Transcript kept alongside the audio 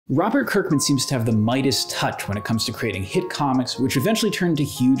Robert Kirkman seems to have the Midas touch when it comes to creating hit comics, which eventually turned into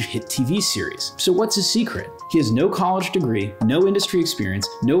huge hit TV series. So what's his secret? He has no college degree, no industry experience,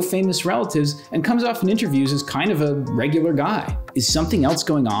 no famous relatives, and comes off in interviews as kind of a regular guy. Is something else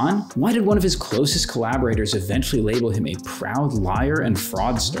going on? Why did one of his closest collaborators eventually label him a proud liar and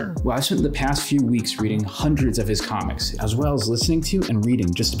fraudster? Well, I spent the past few weeks reading hundreds of his comics, as well as listening to and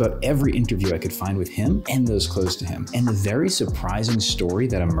reading just about every interview I could find with him and those close to him. And the very surprising story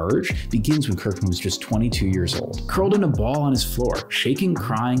that emerged begins when Kirkman was just 22 years old, curled in a ball on his floor, shaking,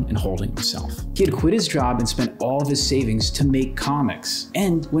 crying, and holding himself. He had quit his job and spent all of his savings to make comics.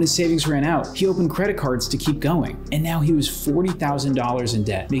 And when his savings ran out, he opened credit cards to keep going. And now he was $40,000 in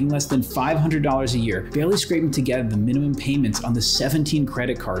debt, making less than $500 a year, barely scraping together the minimum payments on the 17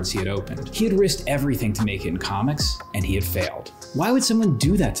 credit cards he had opened. He had risked everything to make it in comics, and he had failed. Why would someone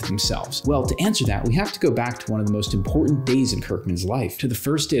do that to themselves? Well, to answer that, we have to go back to one of the most important days in Kirkman's life, to the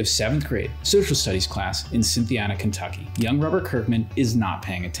first day of 7th grade, social studies class in Cynthiana, Kentucky. Young Robert Kirkman is not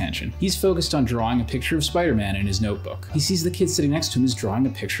paying attention. He's focused on drawing a picture of Spider-Man in his notebook. He sees the kid sitting next to him is drawing a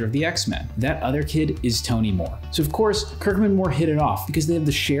picture of the X-Men. That other kid is Tony Moore. So of course, Kirkman and Moore hit it off because they have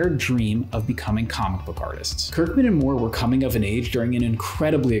the shared dream of becoming comic book artists. Kirkman and Moore were coming of an age during an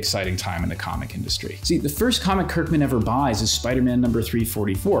incredibly exciting time in the comic industry. See, the first comic Kirkman ever buys is Spider-Man number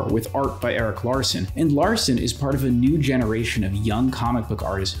 344 with art by Erik Larsen, and Larsen is part of a new generation of young comic book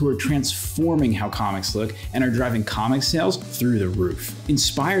artists who are transforming how comics look and are driving comic sales through the roof.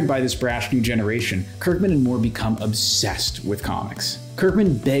 Inspired by this brash new generation, Kirkman and Moore become obsessed with comics.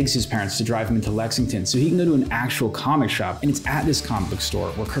 Kirkman begs his parents to drive him into Lexington so he can go to an actual comic shop, and it's at this comic book store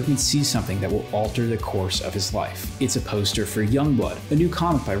where Kirkman sees something that will alter the course of his life. It's a poster for Youngblood, a new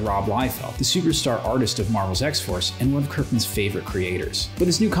comic by Rob Liefeld, the superstar artist of Marvel's X-Force and one of Kirkman's favorite creators. But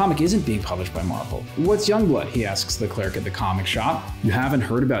this new comic isn't being published by Marvel. What's Youngblood? He asks the clerk at the comic shop. You haven't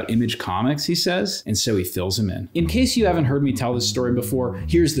heard about Image Comics, he says, and so he fills him in. In case you haven't heard me tell this story before,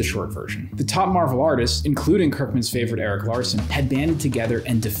 here's the short version. The top Marvel artists, including Kirkman's favorite Erik Larsen, had banded together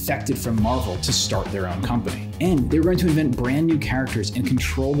and defected from Marvel to start their own company. And they were going to invent brand new characters and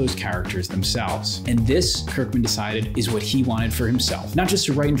control those characters themselves. And this, Kirkman decided, is what he wanted for himself. Not just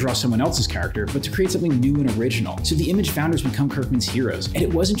to write and draw someone else's character, but to create something new and original. So the Image founders become Kirkman's heroes. And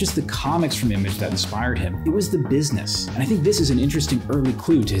it wasn't just the comics from Image that inspired him, it was the business. And I think this is an interesting early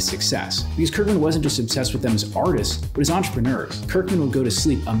clue to his success. Because Kirkman wasn't just obsessed with them as artists, but as entrepreneurs. Kirkman would go to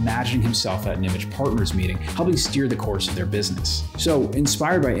sleep imagining himself at an Image partners meeting, helping steer the course of their business. So,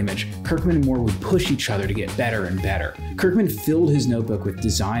 inspired by Image, Kirkman and Moore would push each other to get better and better. Kirkman filled his notebook with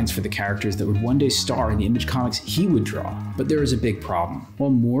designs for the characters that would one day star in the Image comics he would draw. But there was a big problem.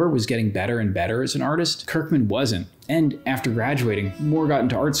 While Moore was getting better and better as an artist, Kirkman wasn't. And after graduating, Moore got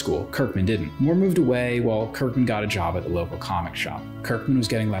into art school. Kirkman didn't. Moore moved away while Kirkman got a job at the local comic shop. Kirkman was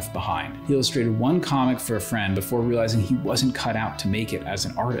getting left behind. He illustrated one comic for a friend before realizing he wasn't cut out to make it as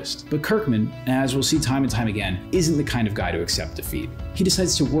an artist. But Kirkman, as we'll see time and time again, isn't the kind of guy to accept defeat. He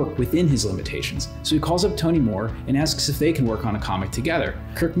decides to work within his limitations. So he calls up Tony Moore and asks if they can work on a comic together.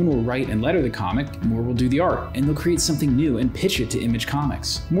 Kirkman will write and letter the comic, Moore will do the art, and they'll create something new and pitch it to Image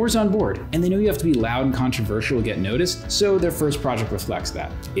Comics. Moore's on board, and they know you have to be loud and controversial to get noticed, so their first project reflects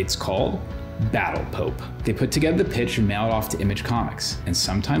that. It's called Battle Pope. They put together the pitch and mail it off to Image Comics, and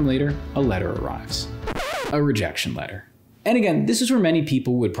sometime later, a letter arrives. A rejection letter. And again, this is where many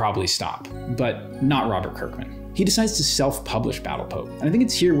people would probably stop, but not Robert Kirkman. He decides to self-publish Battle Pope. And I think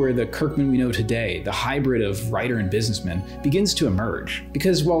it's here where the Kirkman we know today, the hybrid of writer and businessman, begins to emerge.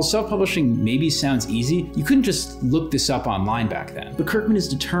 Because while self-publishing maybe sounds easy, you couldn't just look this up online back then. But Kirkman is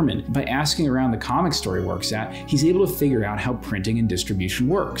determined. By asking around the comic store he works at, he's able to figure out how printing and distribution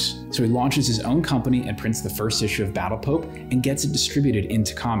works. So he launches his own company and prints the first issue of Battle Pope and gets it distributed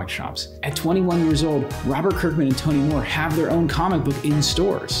into comic shops. At 21 years old, Robert Kirkman and Tony Moore have their own comic book in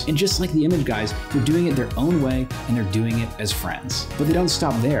stores. And just like the Image guys, they're doing it their own way, and they're doing it as friends. But they don't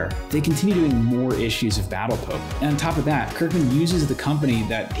stop there. They continue doing more issues of Battle Pope. And on top of that, Kirkman uses the company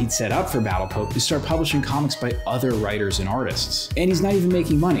that he'd set up for Battle Pope to start publishing comics by other writers and artists. And he's not even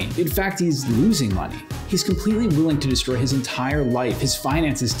making money. In fact, he's losing money. He's completely willing to destroy his entire life, his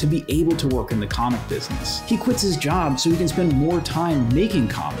finances, to be able to work in the comic business. He quits his job so he can spend more time making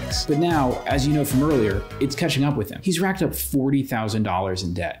comics. But now, as you know from earlier, it's catching up with him. He's racked up $40,000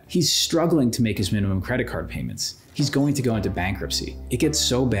 in debt. He's struggling to make his minimum credit card payments. He's going to go into bankruptcy. It gets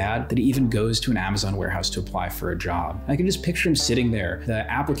so bad that he even goes to an Amazon warehouse to apply for a job. I can just picture him sitting there, the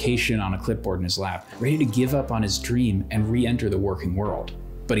application on a clipboard in his lap, ready to give up on his dream and re-enter the working world.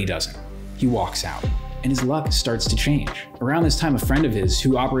 But he doesn't. He walks out. and his luck starts to change. Around this time, a friend of his,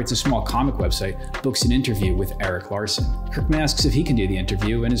 who operates a small comic website, books an interview with Erik Larsen. Kirkman asks if he can do the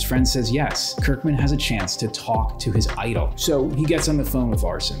interview, and his friend says yes. Kirkman has a chance to talk to his idol, so he gets on the phone with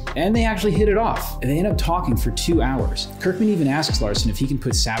Larsen, and they actually hit it off. They end up talking for 2 hours. Kirkman even asks Larsen if he can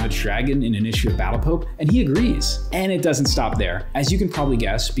put Savage Dragon in an issue of Battle Pope, and he agrees. And it doesn't stop there. As you can probably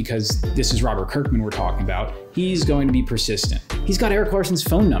guess, because this is Robert Kirkman we're talking about, he's going to be persistent. He's got Erik Larsen's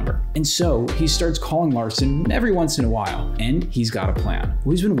phone number, and so he starts calling Larsen every once in a while, and he's got a plan.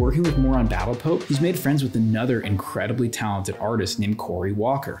 Well, he's been working with more on Battle Pope. He's made friends with another incredibly talented artist named Cory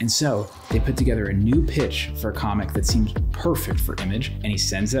Walker, and so they put together a new pitch for a comic that seems perfect for Image, and he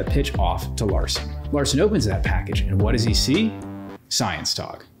sends that pitch off to Larsen. Larsen opens that package, and what does he see? Science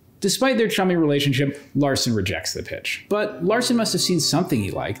talk. Despite their chummy relationship, Larsen rejects the pitch. But Larsen must have seen something he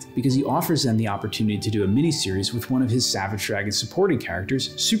liked, because he offers them the opportunity to do a miniseries with one of his Savage Dragon supporting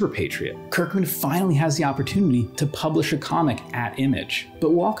characters, Super Patriot. Kirkman finally has the opportunity to publish a comic at Image.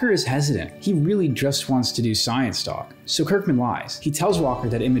 But Walker is hesitant. He really just wants to do Science Dog. So Kirkman lies. He tells Walker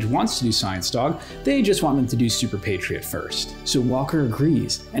that Image wants to do Science Dog, they just want them to do Super Patriot first. So Walker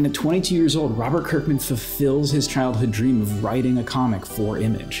agrees, and at 22 years old, Robert Kirkman fulfills his childhood dream of writing a comic for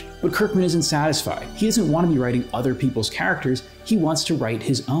Image. But Kirkman isn't satisfied. He doesn't want to be writing other people's characters, he wants to write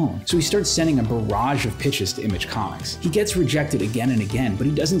his own. So he starts sending a barrage of pitches to Image Comics. He gets rejected again and again, but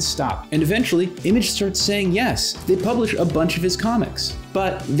he doesn't stop. And eventually, Image starts saying yes. They publish a bunch of his comics.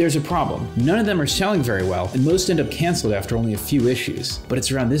 But there's a problem. None of them are selling very well, and most end up canceled after only a few issues. But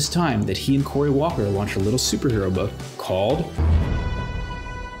it's around this time that he and Cory Walker launch a little superhero book called...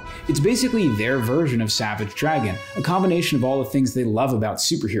 It's basically their version of Savage Dragon, a combination of all the things they love about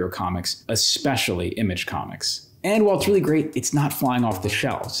superhero comics, especially Image Comics. And while it's really great, it's not flying off the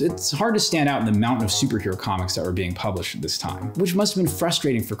shelves. It's hard to stand out in the mountain of superhero comics that were being published at this time, which must have been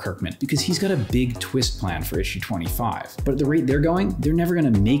frustrating for Kirkman because he's got a big twist plan for issue 25. But at the rate they're going, they're never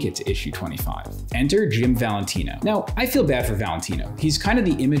gonna make it to issue 25. Enter Jim Valentino. Now, I feel bad for Valentino. He's kind of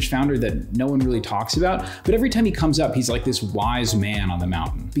the Image founder that no one really talks about, but every time he comes up, he's like this wise man on the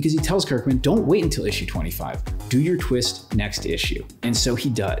mountain because he tells Kirkman, don't wait until issue 25. Do your twist next issue. And so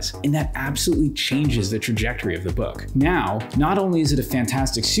he does. And that absolutely changes the trajectory of the book. Now, not only is it a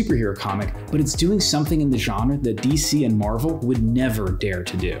fantastic superhero comic, but it's doing something in the genre that DC and Marvel would never dare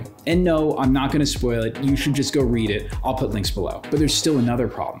to do. And no, I'm not going to spoil it, you should just go read it, I'll put links below. But there's still another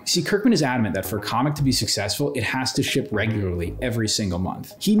problem. See, Kirkman is adamant that for a comic to be successful, it has to ship regularly every single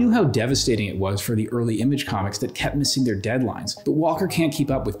month. He knew how devastating it was for the early Image comics that kept missing their deadlines, but Walker can't keep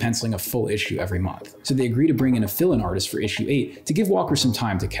up with penciling a full issue every month. So they agree to bring in a fill-in artist for issue 8 to give Walker some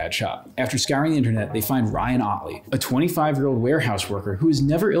time to catch up. After scouring the internet, they find Ryan Ottley, a 25-year-old warehouse worker who has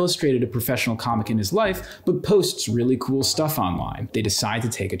never illustrated a professional comic in his life, but posts really cool stuff online. They decide to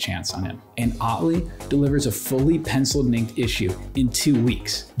take a chance on him. And Ottley delivers a fully penciled and inked issue in 2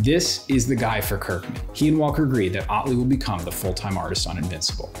 weeks. This is the guy for Kirkman. He and Walker agree that Ottley will become the full-time artist on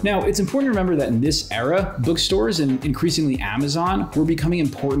Invincible. Now, it's important to remember that in this era, bookstores and increasingly Amazon were becoming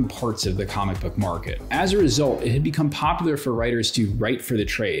important parts of the comic book market. As a result, it had become popular for writers to write for the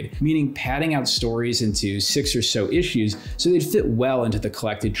trade, meaning padding out stories into 6 or so issues so they'd fit well into the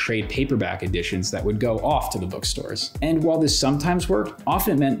collected trade paperback editions that would go off to the bookstores. And while this sometimes worked,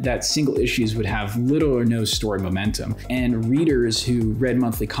 often it meant that single issues would have little or no story momentum, and readers who read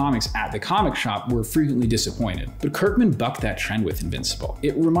monthly comics at the comic shop were frequently disappointed. But Kirkman bucked that trend with Invincible.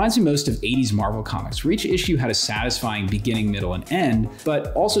 It reminds me most of 80s Marvel comics, where each issue had a satisfying beginning, middle, and end,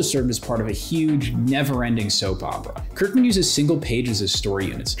 but also served as part of a huge, never-ending soap opera. Kirkman uses single pages as story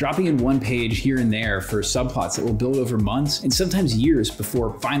units, dropping in one page here and there for subplots that will build over months and sometimes years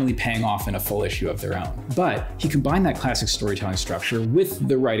before finally paying off in a full issue of their own. But he combined that classic storytelling structure with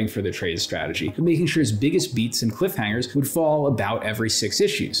the writing for the trade strategy, making sure his biggest beats and cliffhangers would fall about every 6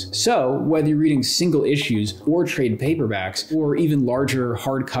 issues. So whether you're reading single issues or trade paperbacks or even larger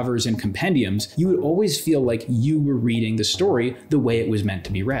hardcovers and compendiums, you would always feel like you were reading the story the way it was meant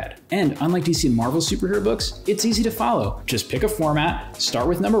to be read. And unlike DC and Marvel superhero books, it's easy to follow. Just pick a format, start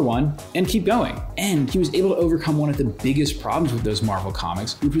with number 1, and keep going. And he was able to overcome one of the biggest problems with those Marvel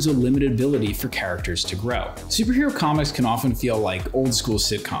comics, which was a limited ability for characters to grow. Superhero comics can often feel like old school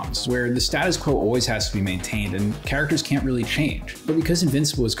sitcoms, where the status quo always has to be maintained and characters can't really change. But because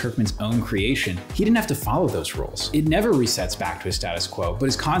Invincible is Kirkman's own creation, he didn't have to follow those rules. It never resets back to a status quo, but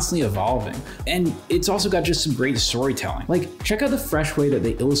is constantly evolving. And it's also got just some great storytelling. Like, check out the fresh way that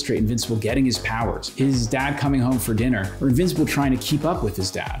they illustrate Invincible getting his powers, his dad coming home for dinner, or Invincible trying to keep up with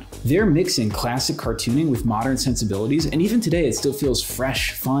his dad. They're mixing classic cartooning with with modern sensibilities, and even today it still feels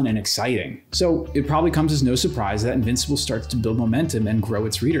fresh, fun, and exciting. So it probably comes as no surprise that Invincible starts to build momentum and grow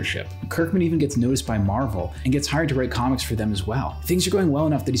its readership. Kirkman even gets noticed by Marvel and gets hired to write comics for them as well. Things are going well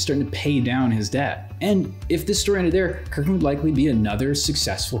enough that he's starting to pay down his debt. And if this story ended there, Kirkman would likely be another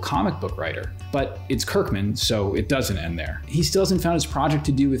successful comic book writer. But it's Kirkman, so it doesn't end there. He still hasn't found his project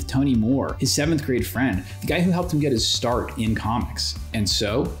to do with Tony Moore, his 7th grade friend, the guy who helped him get his start in comics. And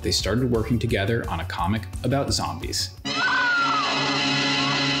so they started working together on a comic about zombies.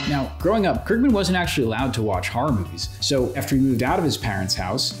 Now, growing up, Kirkman wasn't actually allowed to watch horror movies, so after he moved out of his parents'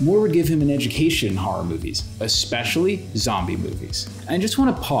 house, Moore would give him an education in horror movies, especially zombie movies. And I just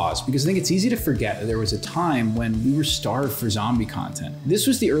want to pause because I think it's easy to forget that there was a time when we were starved for zombie content. This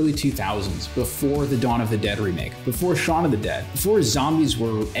was the early 2000s, before the Dawn of the Dead remake, before Shaun of the Dead, before zombies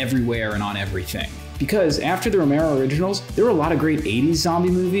were everywhere and on everything. Because after the Romero originals, there were a lot of great 80s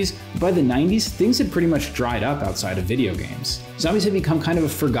zombie movies, but by the 90s, things had pretty much dried up outside of video games. Zombies had become kind of a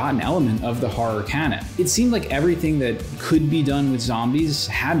forgotten element of the horror canon. It seemed like everything that could be done with zombies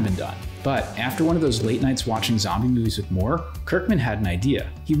had been done. But after one of those late nights watching zombie movies with Moore, Kirkman had an idea.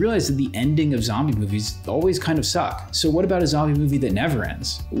 He realized that the ending of zombie movies always kind of suck. So what about a zombie movie that never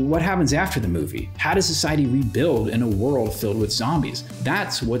ends? What happens after the movie? How does society rebuild in a world filled with zombies?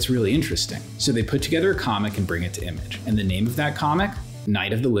 That's what's really interesting. So they put together a comic and bring it to Image. And the name of that comic?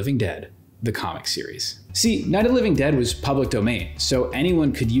 Night of the Living Dead, the comic series. See, Night of the Living Dead was public domain, so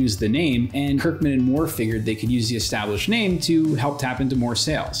anyone could use the name, and Kirkman and Moore figured they could use the established name to help tap into more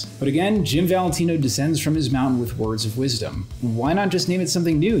sales. But again, Jim Valentino descends from his mountain with words of wisdom. Why not just name it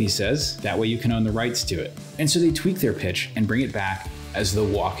something new, he says, that way you can own the rights to it. And so they tweak their pitch and bring it back as The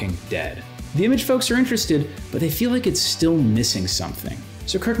Walking Dead. The Image folks are interested, but they feel like it's still missing something.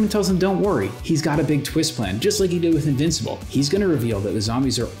 So Kirkman tells them don't worry, he's got a big twist plan, just like he did with Invincible. He's going to reveal that the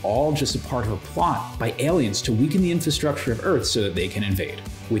zombies are all just a part of a plot by aliens to weaken the infrastructure of Earth so that they can invade.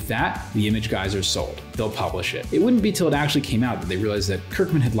 With that, the Image guys are sold. They'll publish it. It wouldn't be till it actually came out that they realized that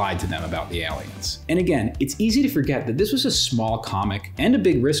Kirkman had lied to them about the aliens. And again, it's easy to forget that this was a small comic and a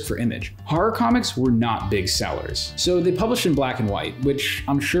big risk for Image. Horror comics were not big sellers. So they published in black and white, which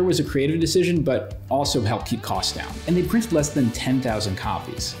I'm sure was a creative decision, but also helped keep costs down. And they printed less than 10,000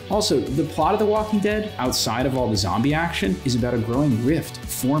 copies. Also, the plot of The Walking Dead, outside of all the zombie action, is about a growing rift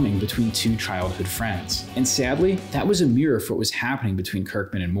forming between two childhood friends. And sadly, that was a mirror for what was happening between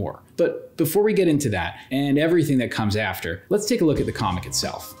Kirkman and Moore. But before we get into that and everything that comes after, let's take a look at the comic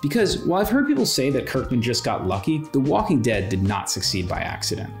itself. Because while I've heard people say that Kirkman just got lucky, The Walking Dead did not succeed by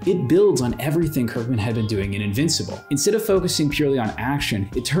accident. It builds on everything Kirkman had been doing in Invincible. Instead of focusing purely on action,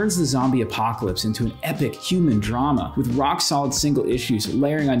 it turns the zombie apocalypse into an epic human drama with rock-solid single issues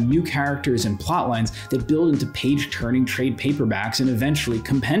layering on new characters and plot lines that build into page-turning trade paperbacks and eventually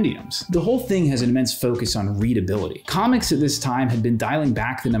compendiums. The whole thing has an immense focus on readability. Comics at this time had been dialing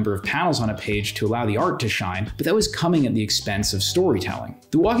back the number of panels on a page to allow the art to shine, but that was coming at the expense of storytelling.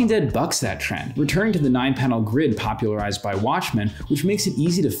 The Walking Dead bucks that trend, returning to the 9-panel grid popularized by Watchmen, which makes it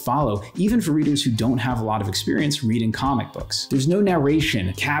easy to follow even for readers who don't have a lot of experience reading comic books. There's no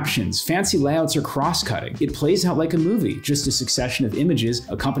narration, captions, fancy layouts, or cross-cutting. It plays out like a movie, just a succession of images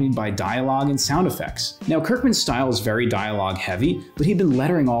accompanied by dialogue and sound effects. Now, Kirkman's style is very dialogue heavy, but he'd been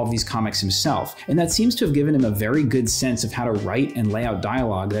lettering all of these comics himself, and that seems to have given him a very good sense of how to write and lay out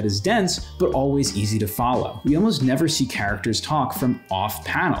dialogue that is dense, but always easy to follow. We almost never see characters talk from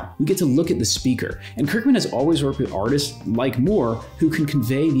off-panel. We get to look at the speaker, and Kirkman has always worked with artists like Moore who can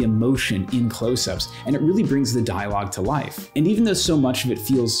convey the emotion in close-ups, and it really brings the dialogue to life. And even though so much of it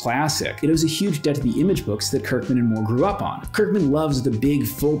feels classic, it owes a huge debt to the Image books that Kirkman and Moore grew up on. Kirkman loves the big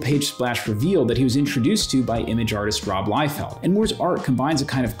full-page splash reveal that he was introduced to by Image artist Rob Liefeld, and Moore's art combines a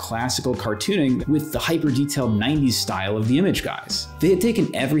kind of classical cartooning with the hyper-detailed 90s style of the Image guys. They had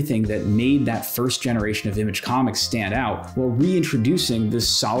taken everything that made that first generation of Image comics stand out while reintroducing the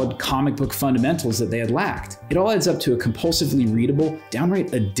solid comic book fundamentals that they had lacked. It all adds up to a compulsively readable, downright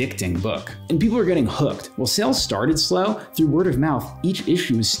addicting book. And people are getting hooked. While sales started slow, through word of mouth, each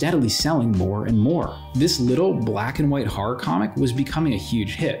issue is steadily selling more and more. This little black and white horror comic was becoming a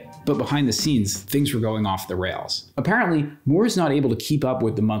huge hit. But behind the scenes, things were going off the rails. Apparently, Moore is not able to keep up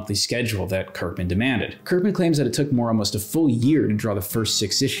with the monthly schedule that Kirkman demanded. Kirkman claims that it took Moore almost a full year to draw the first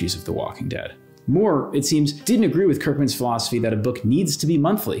 6 issues of The Walking Dead. Moore, it seems, didn't agree with Kirkman's philosophy that a book needs to be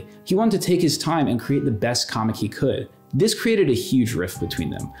monthly. He wanted to take his time and create the best comic he could. This created a huge rift between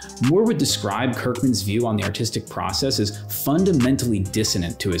them. Moore would describe Kirkman's view on the artistic process as fundamentally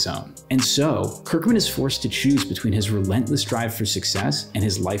dissonant to his own. And so, Kirkman is forced to choose between his relentless drive for success and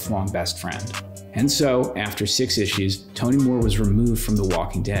his lifelong best friend. And so, after 6 issues, Tony Moore was removed from The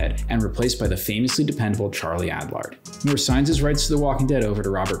Walking Dead and replaced by the famously dependable Charlie Adlard. Moore signs his rights to The Walking Dead over to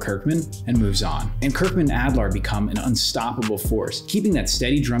Robert Kirkman and moves on. And Kirkman and Adlard become an unstoppable force, keeping that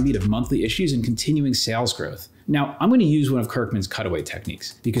steady drumbeat of monthly issues and continuing sales growth. Now, I'm going to use one of Kirkman's cutaway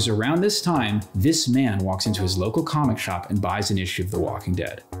techniques, because around this time, this man walks into his local comic shop and buys an issue of The Walking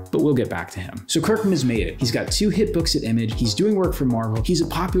Dead. But we'll get back to him. So Kirkman has made it. He's got 2 hit books at Image, he's doing work for Marvel, he's a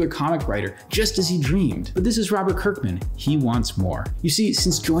popular comic writer, just as he dreamed. But this is Robert Kirkman. He wants more. You see,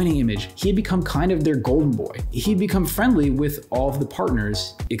 since joining Image, he had become kind of their golden boy. He'd become friendly with all of the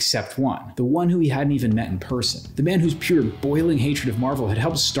partners except one, the one who he hadn't even met in person. The man whose pure boiling hatred of Marvel had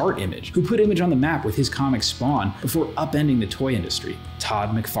helped start Image, who put Image on the map with his comic Spawn before upending the toy industry, Todd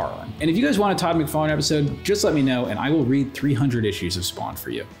McFarlane. And if you guys want a Todd McFarlane episode, just let me know and I will read 300 issues of Spawn for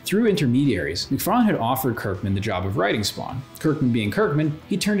you. Through intermediaries, McFarlane had offered Kirkman the job of writing Spawn. Kirkman being Kirkman,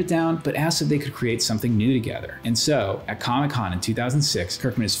 he turned it down, but asked if they could create something new together. And so, at Comic-Con in 2006,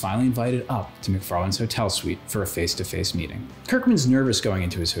 Kirkman is finally invited up to McFarlane's hotel suite for a face-to-face meeting. Kirkman's nervous going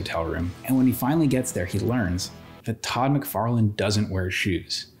into his hotel room, and when he finally gets there, he learns that Todd McFarlane doesn't wear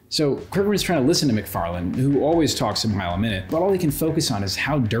shoes. So Kirkman is trying to listen to McFarlane, who always talks a mile a minute, but all he can focus on is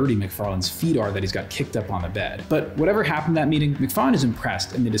how dirty McFarlane's feet are that he's got kicked up on the bed. But whatever happened that meeting, McFarlane is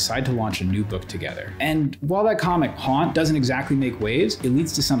impressed and they decide to launch a new book together. And while that comic, Haunt, doesn't exactly make waves, it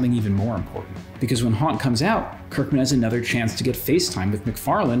leads to something even more important. Because when Haunt comes out, Kirkman has another chance to get FaceTime with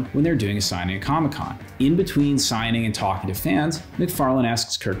McFarlane when they're doing a signing at Comic-Con. In between signing and talking to fans, McFarlane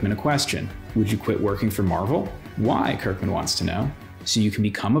asks Kirkman a question. Would you quit working for Marvel? Why, Kirkman wants to know. So you can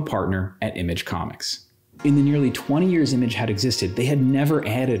become a partner at Image Comics. In the nearly 20 years Image had existed, they had never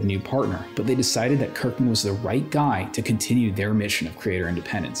added a new partner, but they decided that Kirkman was the right guy to continue their mission of creator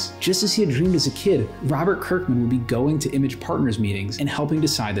independence. Just as he had dreamed as a kid, Robert Kirkman would be going to Image partners meetings and helping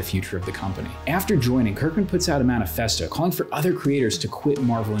decide the future of the company. After joining, Kirkman puts out a manifesto calling for other creators to quit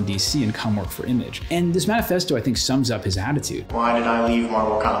Marvel and DC and come work for Image. And this manifesto, I think, sums up his attitude. Why did I leave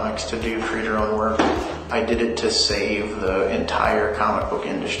Marvel Comics to do creator-owned work? I did it to save the entire comic book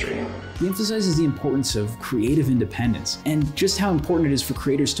industry. He emphasizes the importance of creative independence and just how important it is for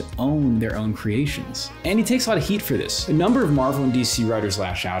creators to own their own creations. And he takes a lot of heat for this. A number of Marvel and DC writers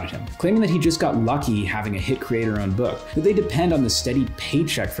lash out at him, claiming that he just got lucky having a hit creator-owned book, that they depend on the steady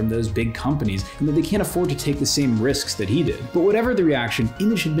paycheck from those big companies, and that they can't afford to take the same risks that he did. But whatever the reaction,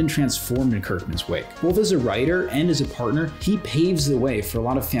 Image had been transformed in Kirkman's wake. Both as a writer and as a partner, he paves the way for a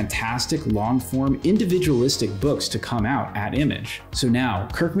lot of fantastic, long-form, individualistic books to come out at Image. So now,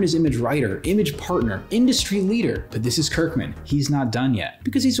 Kirkman is Image writer, Image partner, industry leader, but this is Kirkman. He's not done yet,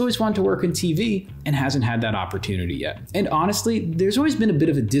 because he's always wanted to work in TV and hasn't had that opportunity yet. And honestly, there's always been a bit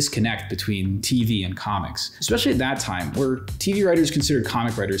of a disconnect between TV and comics, especially at that time, where TV writers considered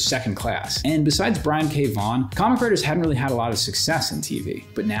comic writers second class. And besides Brian K. Vaughan, comic writers hadn't really had a lot of success in TV.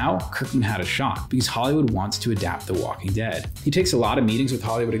 But now, Kirkman had a shot, because Hollywood wants to adapt The Walking Dead. He takes a lot of meetings with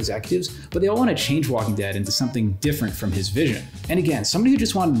Hollywood executives, but they all want to change Walking Dead into something different from his vision. And again, somebody who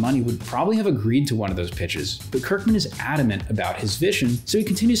just wanted money would probably have agreed to one of those pitches, but Kirkman is adamant about his vision, so he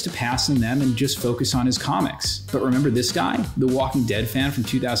continues to pass on them and just focus on his comics. But remember this guy, the Walking Dead fan from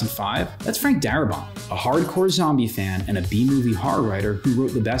 2005? That's Frank Darabont, a hardcore zombie fan and a B-movie horror writer who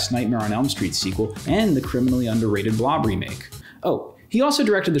wrote the best Nightmare on Elm Street sequel and the criminally underrated Blob remake. Oh, he also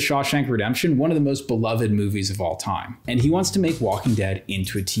directed The Shawshank Redemption, one of the most beloved movies of all time. And he wants to make Walking Dead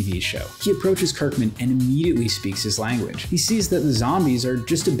into a TV show. He approaches Kirkman and immediately speaks his language. He sees that the zombies are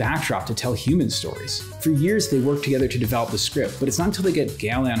just a backdrop to tell human stories. For years, they worked together to develop the script, but it's not until they get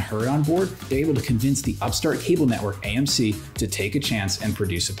Gale Ann Hurd on board, they're able to convince the upstart cable network AMC to take a chance and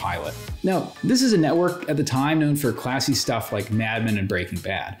produce a pilot. Now, this is a network at the time known for classy stuff like Mad Men and Breaking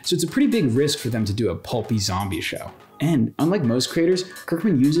Bad, so it's a pretty big risk for them to do a pulpy zombie show. And unlike most creators,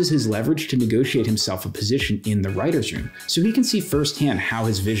 Kirkman uses his leverage to negotiate himself a position in the writer's room, so he can see firsthand how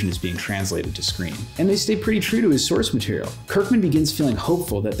his vision is being translated to screen. And they stay pretty true to his source material. Kirkman begins feeling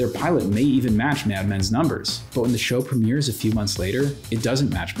hopeful that their pilot may even match Mad Men's numbers. But when the show premieres a few months later, it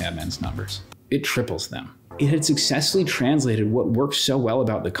doesn't match Mad Men's numbers. It triples them. It had successfully translated what works so well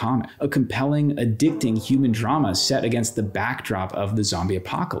about the comic, a compelling, addicting human drama set against the backdrop of the zombie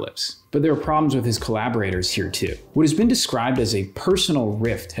apocalypse. But there were problems with his collaborators here too. What has been described as a personal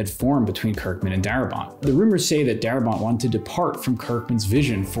rift had formed between Kirkman and Darabont. The rumors say that Darabont wanted to depart from Kirkman's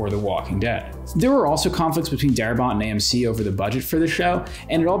vision for The Walking Dead. There were also conflicts between Darabont and AMC over the budget for the show,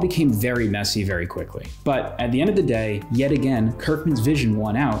 and it all became very messy very quickly. But at the end of the day, yet again, Kirkman's vision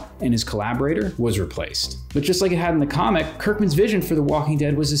won out and his collaborator was replaced. But just like it had in the comic, Kirkman's vision for The Walking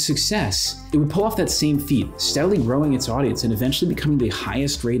Dead was a success. It would pull off that same feat, steadily growing its audience and eventually becoming the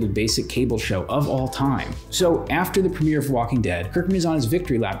highest rated basic cable show of all time. So after the premiere of Walking Dead, Kirkman is on his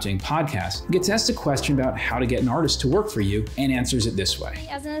victory lap doing podcasts, gets asked a question about how to get an artist to work for you, and answers it this way.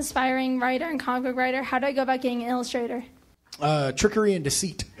 As an aspiring writer and comic book writer, how do I go about getting an illustrator? Trickery and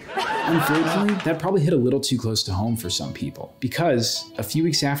deceit. Unfortunately, that probably hit a little too close to home for some people, because a few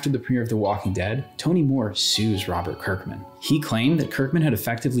weeks after the premiere of The Walking Dead, Tony Moore sues Robert Kirkman. He claimed that Kirkman had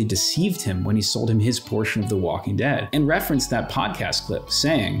effectively deceived him when he sold him his portion of The Walking Dead, and referenced that podcast clip,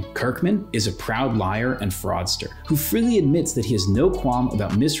 saying, "Kirkman is a proud liar and fraudster, who freely admits that he has no qualm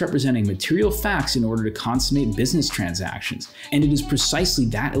about misrepresenting material facts in order to consummate business transactions, and it is precisely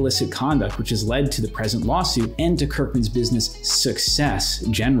that illicit conduct which has led to the present lawsuit and to Kirkman's business success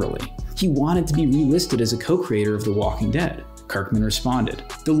generally." He wanted to be relisted as a co-creator of The Walking Dead. Kirkman responded,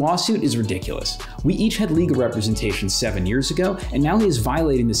 "The lawsuit is ridiculous. We each had legal representation 7 years ago, and now he is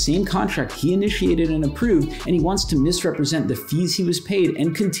violating the same contract he initiated and approved, and he wants to misrepresent the fees he was paid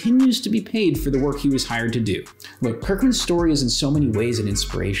and continues to be paid for the work he was hired to do." Look, Kirkman's story is in so many ways an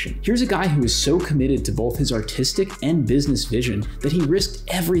inspiration. Here's a guy who is so committed to both his artistic and business vision that he risked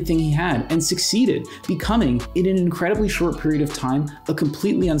everything he had and succeeded, becoming, in an incredibly short period of time, a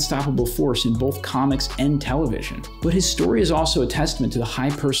completely unstoppable force in both comics and television. But his story is also a testament to the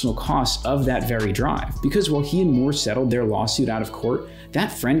high personal costs of that very drive, because while he and Moore settled their lawsuit out of court,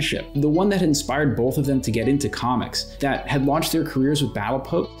 that friendship, the one that had inspired both of them to get into comics, that had launched their careers with Battle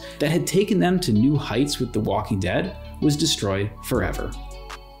Pope, that had taken them to new heights with The Walking Dead, was destroyed forever.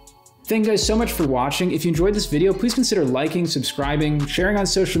 Thank you guys so much for watching. If you enjoyed this video, please consider liking, subscribing, sharing on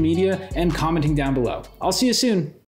social media, and commenting down below. I'll see you soon.